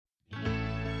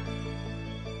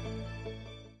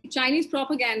Chinese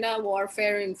propaganda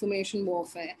warfare, information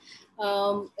warfare,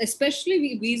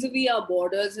 especially vis-a-vis our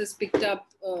borders, has picked up,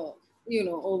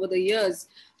 over the years.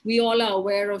 We all are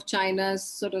aware of China's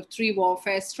sort of three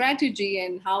warfare strategy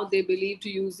and how they believe to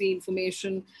use the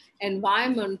information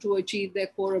environment to achieve their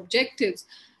core objectives.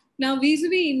 Now,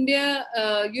 vis-a-vis India,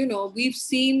 we've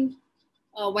seen,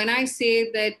 when I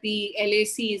say that the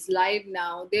LAC is live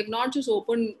now, they've not just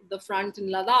opened the front in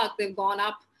Ladakh, they've gone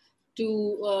up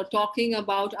to talking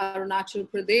about Arunachal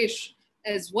Pradesh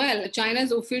as well.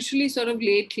 China's officially sort of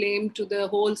laid claim to the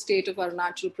whole state of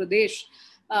Arunachal Pradesh.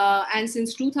 And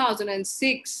since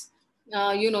 2006,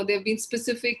 they've been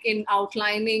specific in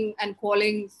outlining and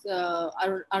calling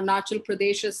Arunachal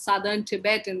Pradesh as Southern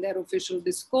Tibet in their official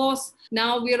discourse.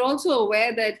 Now, we are also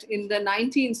aware that in the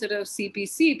 19th sort of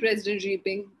CPC, President Xi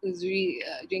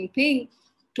Jinping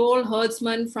told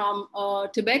herdsmen from a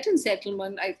Tibetan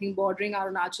settlement, I think bordering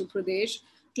Arunachal Pradesh,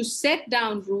 to set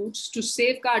down roots to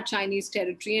safeguard Chinese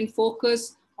territory and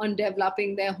focus on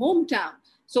developing their hometown.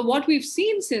 So what we've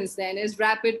seen since then is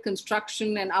rapid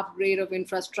construction and upgrade of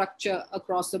infrastructure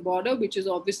across the border, which is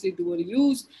obviously dual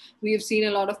use. We have seen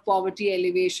a lot of poverty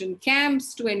elevation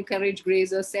camps to encourage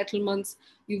grazer settlements.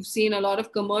 You've seen a lot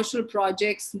of commercial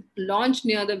projects launched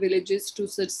near the villages to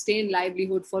sustain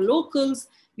livelihood for locals.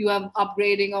 You have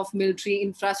upgrading of military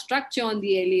infrastructure on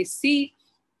the LAC.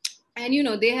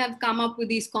 And, they have come up with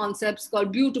these concepts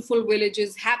called beautiful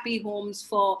villages, happy homes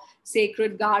for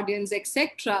sacred guardians,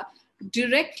 etc.,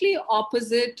 directly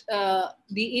opposite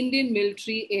the Indian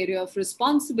military area of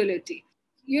responsibility.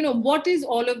 What is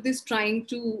all of this trying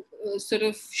to sort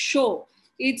of show?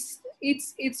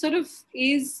 It sort of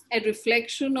is a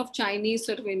reflection of Chinese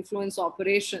sort of influence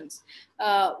operations,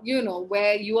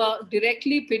 where you are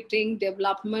directly pitting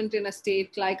development in a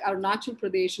state like Arunachal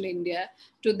Pradesh in India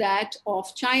to that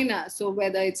of China. So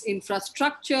whether it's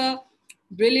infrastructure,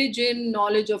 religion,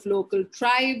 knowledge of local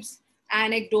tribes,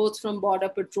 anecdotes from border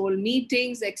patrol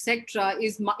meetings, etc.,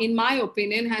 is, in my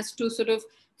opinion, has to sort of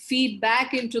feed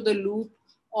back into the loop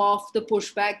of the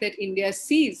pushback that India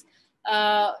sees.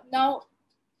 Now,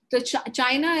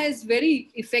 China has very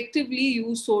effectively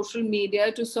used social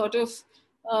media to sort of,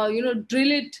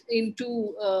 drill it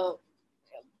into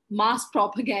mass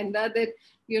propaganda that,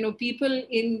 people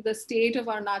in the state of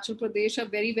Arunachal Pradesh are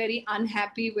very, very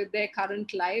unhappy with their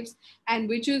current lives, and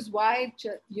which is why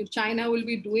China will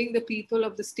be doing the people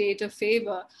of the state a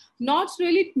favor, not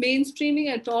really mainstreaming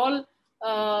at all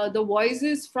the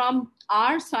voices from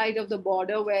our side of the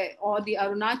border or the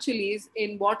Arunachalis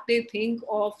in what they think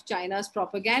of China's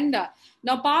propaganda.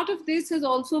 Now, part of this has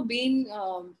also been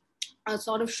a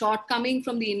sort of shortcoming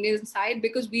from the Indian side,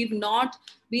 because we've not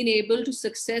been able to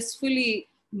successfully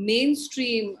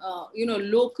mainstream,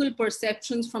 local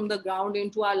perceptions from the ground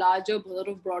into our larger, sort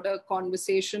of broader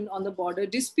conversation on the border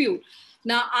dispute.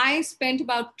 Now, I spent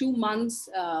about 2 months,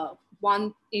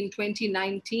 one in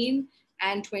 2019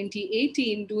 and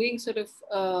 2018, doing sort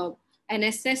of an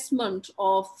assessment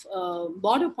of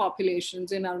border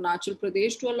populations in Arunachal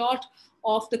Pradesh to a lot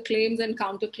of the claims and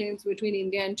counterclaims between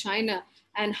India and China,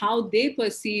 and how they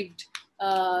perceived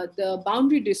the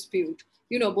boundary dispute,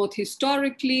 both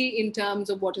historically in terms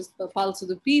of what is the pulse of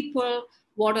the people,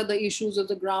 what are the issues of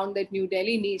the ground that New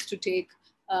Delhi needs to take,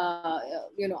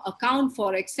 account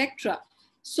for, etc.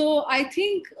 So I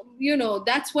think,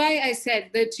 that's why I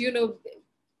said that,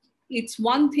 it's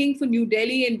one thing for New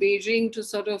Delhi and Beijing to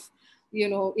sort of,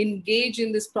 engage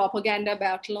in this propaganda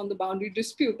battle on the boundary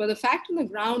dispute. But the fact on the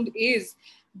ground is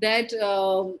that,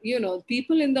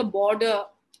 people in the border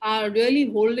are really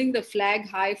holding the flag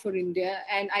high for India.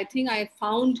 And I think I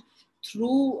found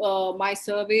through my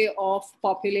survey of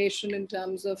population in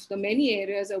terms of the many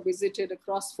areas I visited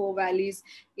across 4 valleys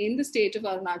in the state of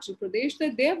Arunachal Pradesh,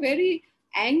 that they're very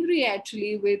angry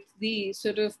actually with the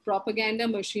sort of propaganda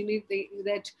machinery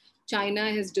that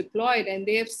China has deployed. And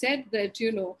they have said that,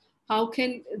 how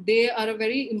can they are a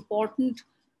very important,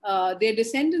 they're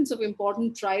descendants of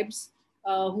important tribes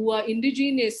who are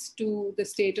indigenous to the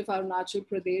state of Arunachal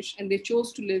Pradesh, and they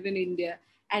chose to live in India.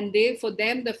 And for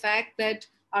them, the fact that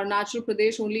Arunachal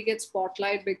Pradesh only gets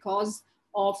spotlight because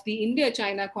of the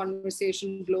India-China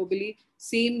conversation globally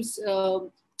seems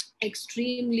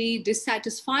extremely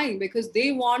dissatisfying, because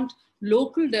they want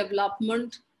local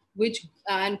development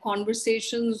and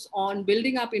conversations on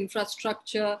building up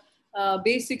infrastructure,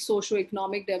 basic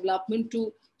socio-economic development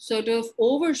to sort of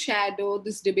overshadow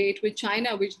this debate with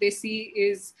China, which they see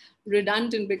is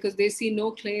redundant, because they see no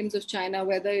claims of China,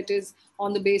 whether it is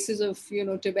on the basis of,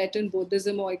 Tibetan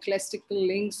Buddhism or ecclesiastical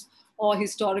links or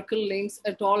historical links,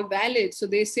 at all valid. So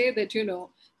they say that,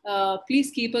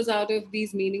 Please keep us out of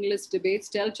these meaningless debates.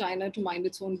 Tell China to mind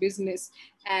its own business.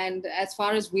 And as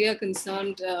far as we are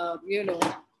concerned,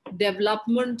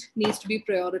 development needs to be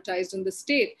prioritized in the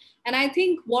state. And I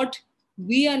think what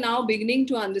we are now beginning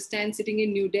to understand sitting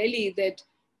in New Delhi, that,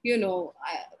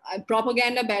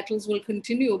 propaganda battles will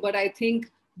continue, but I think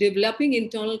developing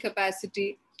internal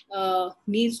capacity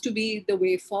needs to be the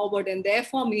way forward, and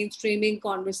therefore mainstreaming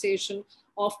conversation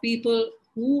of people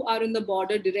who are in the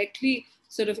border directly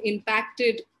sort of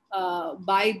impacted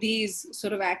by these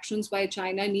sort of actions by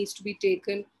China needs to be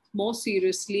taken more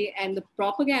seriously, and the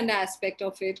propaganda aspect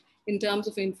of it in terms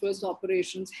of influence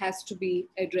operations has to be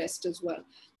addressed as well.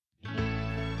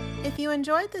 If you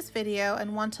enjoyed this video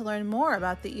and want to learn more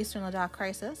about the Eastern Ladakh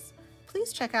crisis,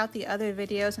 please check out the other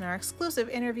videos in our exclusive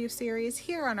interview series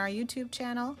here on our YouTube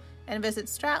channel, and visit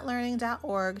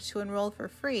stratlearning.org to enroll for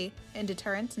free in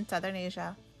Deterrence in Southern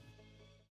Asia.